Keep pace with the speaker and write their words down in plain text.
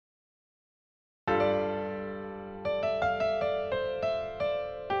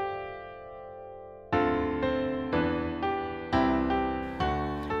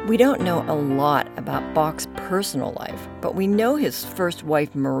We don't know a lot about Bach's personal life, but we know his first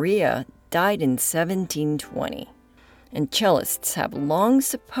wife, Maria, died in 1720. And cellists have long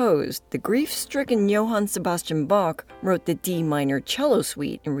supposed the grief-stricken Johann Sebastian Bach wrote the D minor cello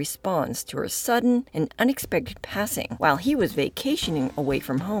suite in response to her sudden and unexpected passing while he was vacationing away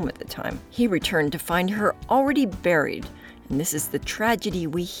from home at the time. He returned to find her already buried, and this is the tragedy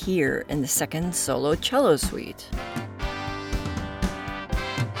we hear in the second solo cello suite.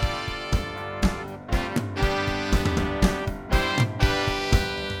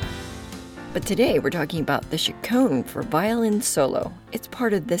 But today we're talking about the Chaconne for violin solo. It's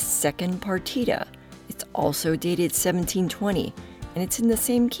part of the second partita. It's also dated 1720, and it's in the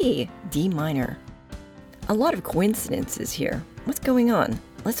same key, D minor. A lot of coincidences here. What's going on?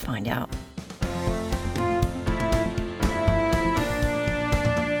 Let's find out.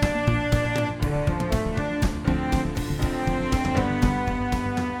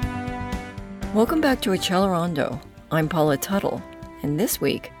 Welcome back to Accelerando. I'm Paula Tuttle, and this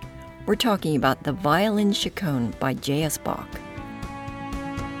week, we're talking about the Violin Chaconne by J.S. Bach.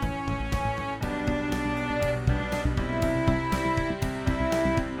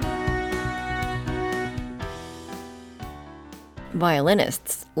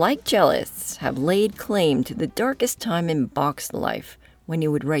 Violinists, like cellists, have laid claim to the darkest time in Bach's life, when he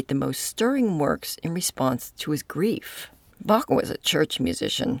would write the most stirring works in response to his grief. Bach was a church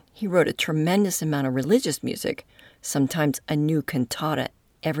musician. He wrote a tremendous amount of religious music, sometimes a new cantata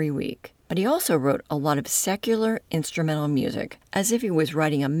every week. But he also wrote a lot of secular instrumental music, as if he was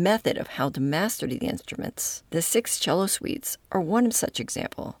writing a method of how to master the instruments. The 6 cello suites are one such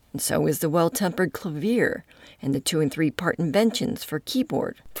example, and so is the well-tempered clavier and the 2 and 3 part inventions for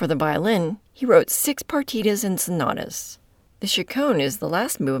keyboard. For the violin, he wrote 6 partitas and sonatas. The Chaconne is the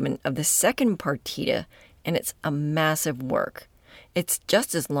last movement of the second partita, and it's a massive work. It's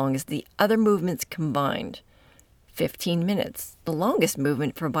just as long as the other movements combined. 15 minutes, the longest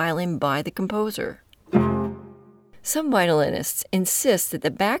movement for violin by the composer. Some violinists insist that the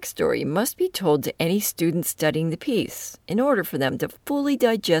backstory must be told to any student studying the piece in order for them to fully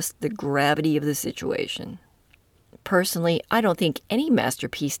digest the gravity of the situation. Personally, I don't think any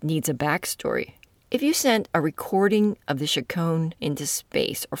masterpiece needs a backstory. If you sent a recording of the Chaconne into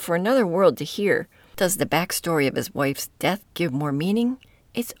space or for another world to hear, does the backstory of his wife's death give more meaning?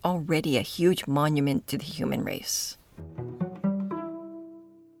 It's already a huge monument to the human race.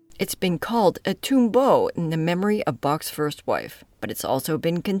 It's been called a tombeau in the memory of Bach's first wife, but it's also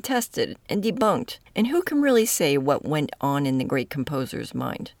been contested and debunked. And who can really say what went on in the great composer's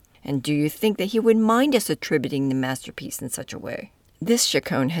mind? And do you think that he would mind us attributing the masterpiece in such a way? This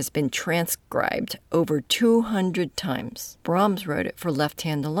Chaconne has been transcribed over 200 times. Brahms wrote it for left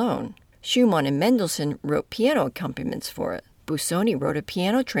hand alone. Schumann and Mendelssohn wrote piano accompaniments for it. Busoni wrote a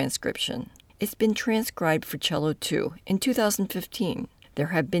piano transcription. It's been transcribed for cello too in 2015. There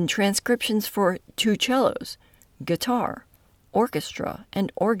have been transcriptions for 2 cellos, guitar, orchestra,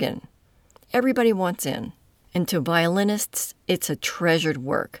 and organ. Everybody wants in. And to violinists, it's a treasured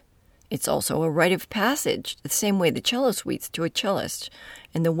work. It's also a rite of passage, the same way the cello suites to a cellist,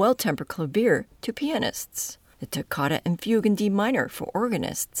 and the well-tempered clavier to pianists, the toccata and fugue in D minor for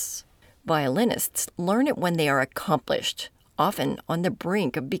organists. Violinists learn it when they are accomplished, often on the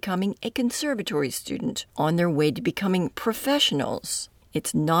brink of becoming a conservatory student, on their way to becoming professionals.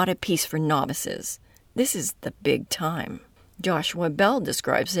 It's not a piece for novices. This is the big time. Joshua Bell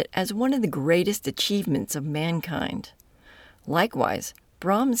describes it as one of the greatest achievements of mankind. Likewise,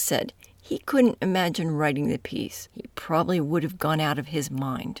 Brahms said he couldn't imagine writing the piece. He probably would have gone out of his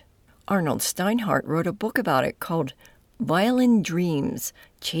mind. Arnold Steinhardt wrote a book about it called Violin Dreams,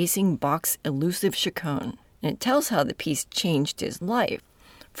 Chasing Bach's Elusive Chaconne. And it tells how the piece changed his life,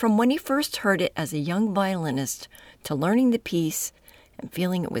 from when he first heard it as a young violinist to learning the piece and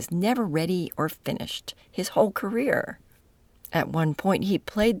feeling it was never ready or finished, his whole career. At one point, he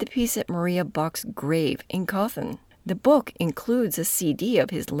played the piece at Maria Bach's grave in Chaconne. The book includes a CD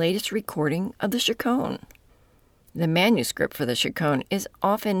of his latest recording of the Chaconne. The manuscript for the Chaconne is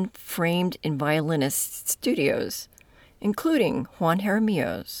often framed in violinist studios, including Juan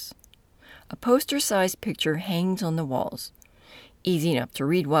Jaramillo's. A poster-sized picture hangs on the walls, easy enough to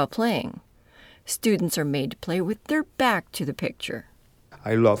read while playing. Students are made to play with their back to the picture.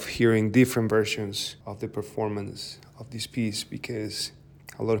 I love hearing different versions of the performance of this piece because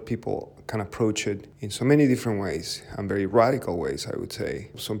a lot of people can approach it in so many different ways and very radical ways, I would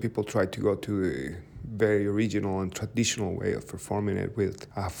say. Some people try to go to the very original and traditional way of performing it with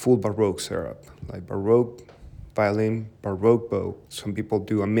a full Baroque setup, like Baroque violin, Baroque bow. Some people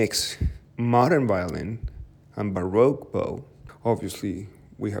do a mix, modern violin and Baroque bow. Obviously,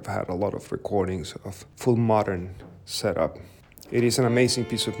 we have had a lot of recordings of full modern setup. It is an amazing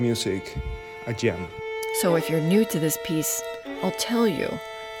piece of music, a gem. So if you're new to this piece, I'll tell you,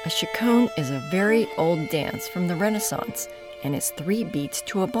 a chaconne is a very old dance from the Renaissance, and it's 3 beats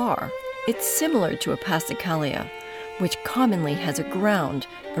to a bar. It's similar to a passacaglia, which commonly has a ground,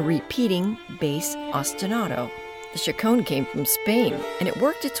 a repeating bass ostinato. The chaconne came from Spain, and it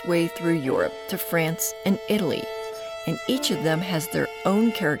worked its way through Europe to France and Italy, and each of them has their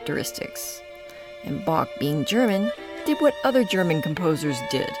own characteristics. And Bach, being German, did what other German composers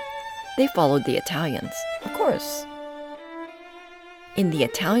did. They followed the Italians, of course. In the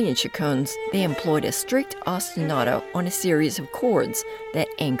Italian chaconnes, they employed a strict ostinato on a series of chords that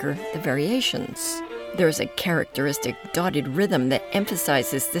anchor the variations. There's a characteristic dotted rhythm that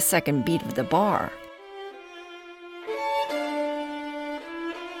emphasizes the second beat of the bar.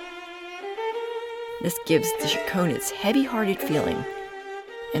 This gives the chaconne its heavy-hearted feeling.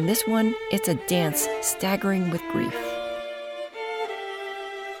 And this one, it's a dance staggering with grief.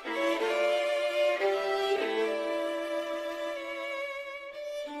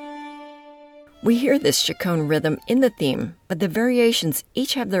 We hear this chaconne rhythm in the theme, but the variations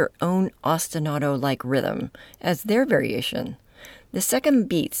each have their own ostinato-like rhythm as their variation. The second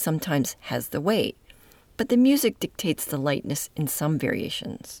beat sometimes has the weight, but the music dictates the lightness in some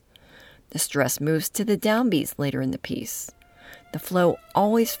variations. The stress moves to the downbeats later in the piece, the flow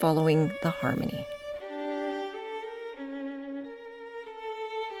always following the harmony.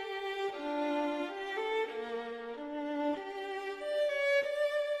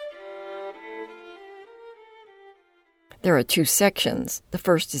 There are 2 sections. The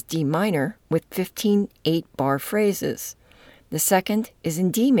first is D minor with 15 8-bar phrases. The second is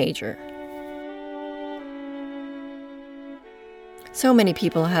in D major. So many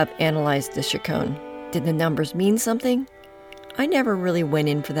people have analyzed the chaconne. Did the numbers mean something? I never really went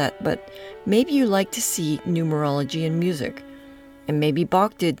in for that, but maybe you like to see numerology in music. And maybe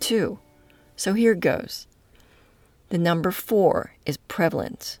Bach did too. So here goes. The number 4 is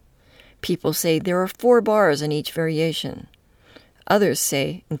prevalent. People say there are 4 bars in each variation. Others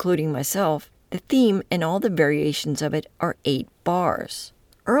say, including myself, the theme and all the variations of it are 8 bars.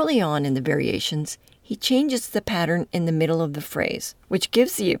 Early on in the variations, he changes the pattern in the middle of the phrase, which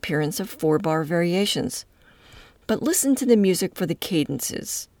gives the appearance of 4-bar variations. But listen to the music for the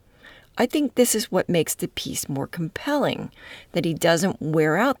cadences. I think this is what makes the piece more compelling, that he doesn't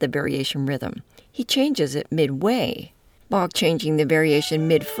wear out the variation rhythm. He changes it midway. Bach changing the variation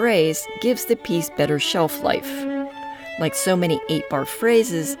mid-phrase gives the piece better shelf life. Like so many 8-bar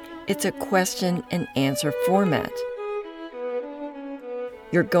phrases, it's a question and answer format.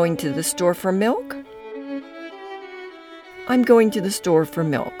 You're going to the store for milk? I'm going to the store for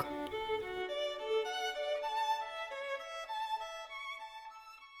milk.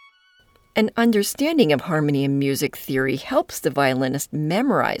 An understanding of harmony in music theory helps the violinist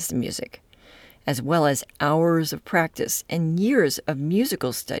memorize the music, as well as hours of practice and years of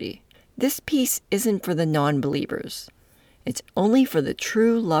musical study. This piece isn't for the non-believers. It's only for the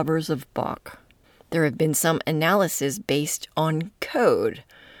true lovers of Bach. There have been some analysis based on code.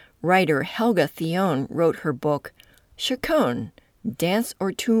 Writer Helga Theon wrote her book, Chaconne, Dance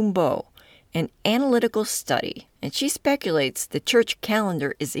or Tombeau, an analytical study, and she speculates the church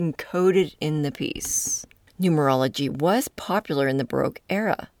calendar is encoded in the piece. Numerology was popular in the Baroque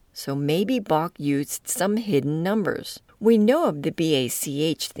era, so maybe Bach used some hidden numbers. We know of the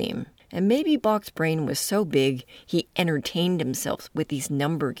BACH theme, and maybe Bach's brain was so big he entertained himself with these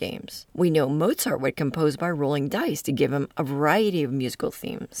number games. We know Mozart would compose by rolling dice to give him a variety of musical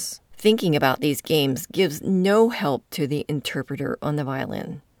themes. Thinking about these games gives no help to the interpreter on the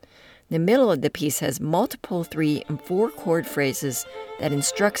violin. The middle of the piece has multiple 3- and 4-chord phrases that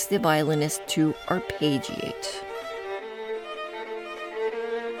instructs the violinist to arpeggiate.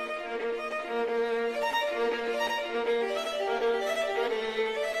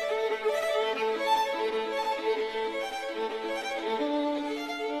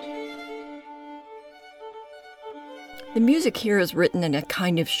 The music here is written in a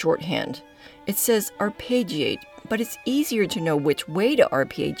kind of shorthand. It says arpeggiate, but it's easier to know which way to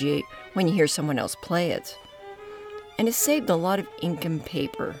arpeggiate when you hear someone else play it. And it saved a lot of ink and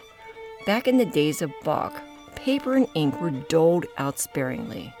paper. Back in the days of Bach, paper and ink were doled out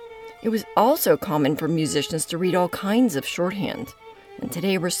sparingly. It was also common for musicians to read all kinds of shorthand. And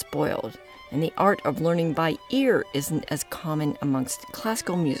today we're spoiled, and the art of learning by ear isn't as common amongst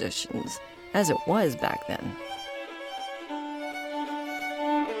classical musicians as it was back then.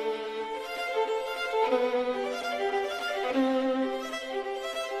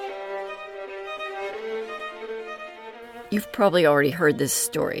 You've probably already heard this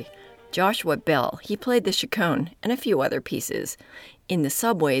story. Joshua Bell, he played the Chaconne and a few other pieces in the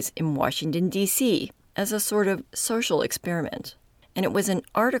subways in Washington, D.C. as a sort of social experiment. And it was an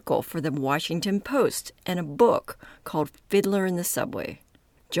article for the Washington Post and a book called Fiddler in the Subway.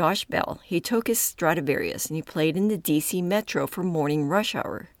 Josh Bell, he took his Stradivarius and he played in the D.C. Metro for morning rush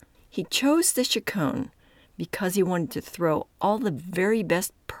hour. He chose the Chaconne because he wanted to throw all the very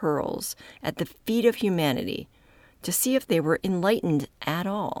best pearls at the feet of humanity to see if they were enlightened at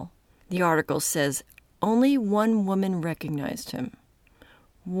all. The article says only one woman recognized him.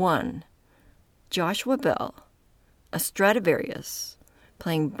 One. Joshua Bell, a Stradivarius,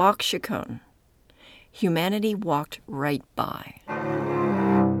 playing Bach Chaconne. Humanity walked right by.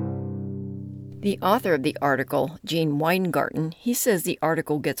 The author of the article, Gene Weingarten, he says the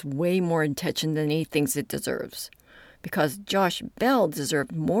article gets way more attention than he thinks it deserves. Because Josh Bell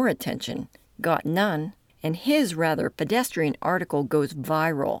deserved more attention, got none, and his rather pedestrian article goes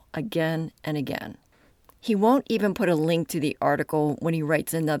viral again and again. He won't even put a link to the article when he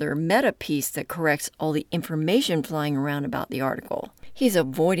writes another meta piece that corrects all the information flying around about the article. He's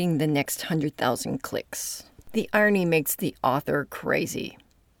avoiding the next 100,000 clicks. The irony makes the author crazy.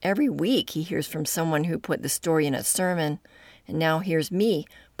 Every week he hears from someone who put the story in a sermon, and now here's me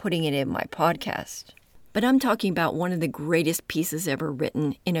putting it in my podcast. But I'm talking about one of the greatest pieces ever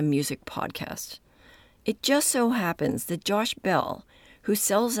written in a music podcast. It just so happens that Josh Bell, who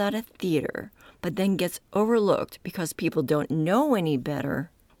sells out a theater, but then gets overlooked because people don't know any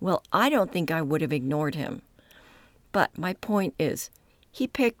better, well, I don't think I would have ignored him. But my point is, he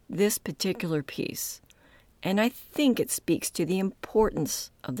picked this particular piece, and I think it speaks to the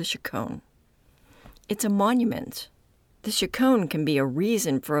importance of the Chaconne. It's a monument. The Chaconne can be a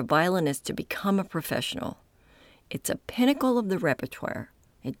reason for a violinist to become a professional. It's a pinnacle of the repertoire.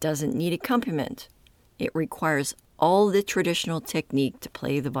 It doesn't need accompaniment. It requires all the traditional technique to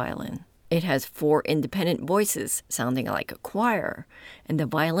play the violin. It has 4 independent voices sounding like a choir, and the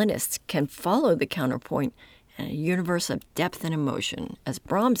violinists can follow the counterpoint in a universe of depth and emotion, as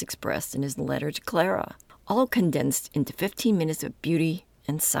Brahms expressed in his letter to Clara, all condensed into 15 minutes of beauty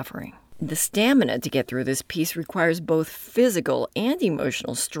and suffering. The stamina to get through this piece requires both physical and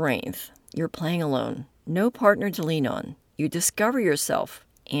emotional strength. You're playing alone, no partner to lean on. You discover yourself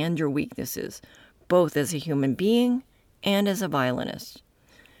and your weaknesses, both as a human being and as a violinist.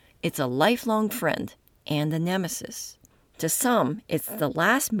 It's a lifelong friend and a nemesis. To some, it's the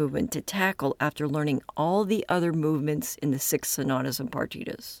last movement to tackle after learning all the other movements in the 6 sonatas and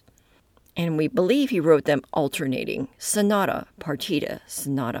partitas. And we believe he wrote them alternating, sonata, partita,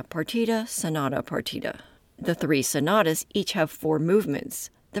 sonata, partita, sonata, partita. The 3 sonatas each have 4 movements,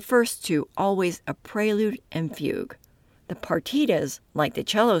 the first 2 always a prelude and fugue. The partitas, like the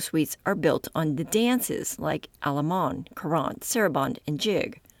cello suites, are built on the dances like allemande, courante, sarabande, and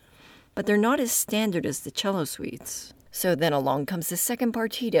jig. But they're not as standard as the cello suites. So then along comes the second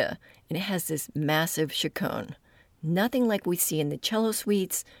partita, and it has this massive chaconne. Nothing like we see in the cello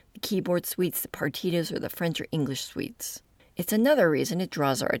suites, the keyboard suites, the partitas, or the French or English suites. It's another reason it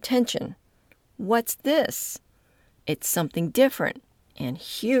draws our attention. What's this? It's something different and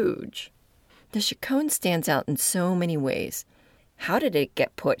huge. The chaconne stands out in so many ways. How did it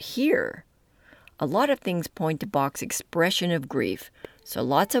get put here? A lot of things point to Bach's expression of grief, so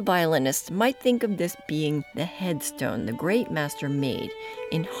lots of violinists might think of this being the headstone the great master made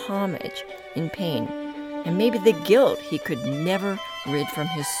in homage, in pain, and maybe the guilt he could never rid from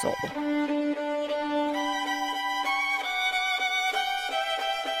his soul.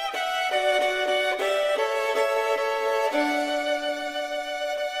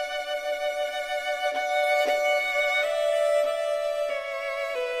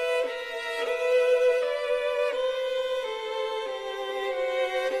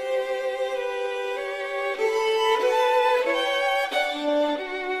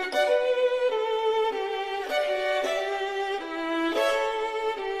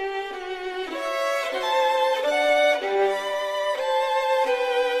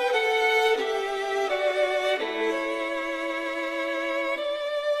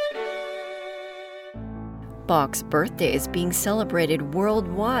 Bach's birthday is being celebrated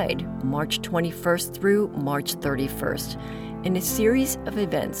worldwide, March 21st through March 31st, in a series of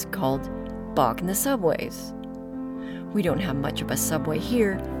events called Bach in the Subways. We don't have much of a subway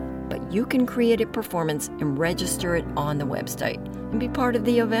here, but you can create a performance and register it on the website and be part of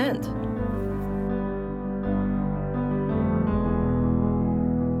the event.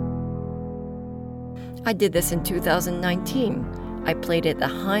 I did this in 2019. I played at the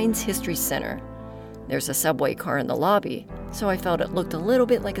Heinz History Center. There's a subway car in the lobby, so I felt it looked a little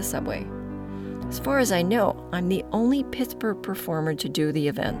bit like a subway. As far as I know, I'm the only Pittsburgh performer to do the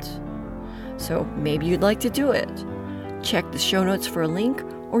event. So maybe you'd like to do it. Check the show notes for a link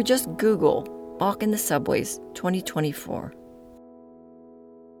or just Google Bach in the Subways 2024.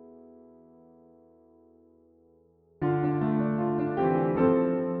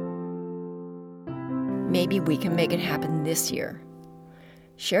 Maybe we can make it happen this year.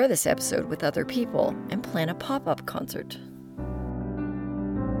 Share this episode with other people and plan a pop-up concert.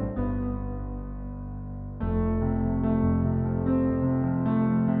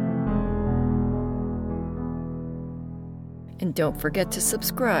 And don't forget to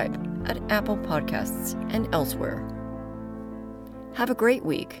subscribe at Apple Podcasts and elsewhere. Have a great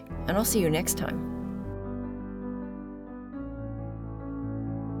week, and I'll see you next time.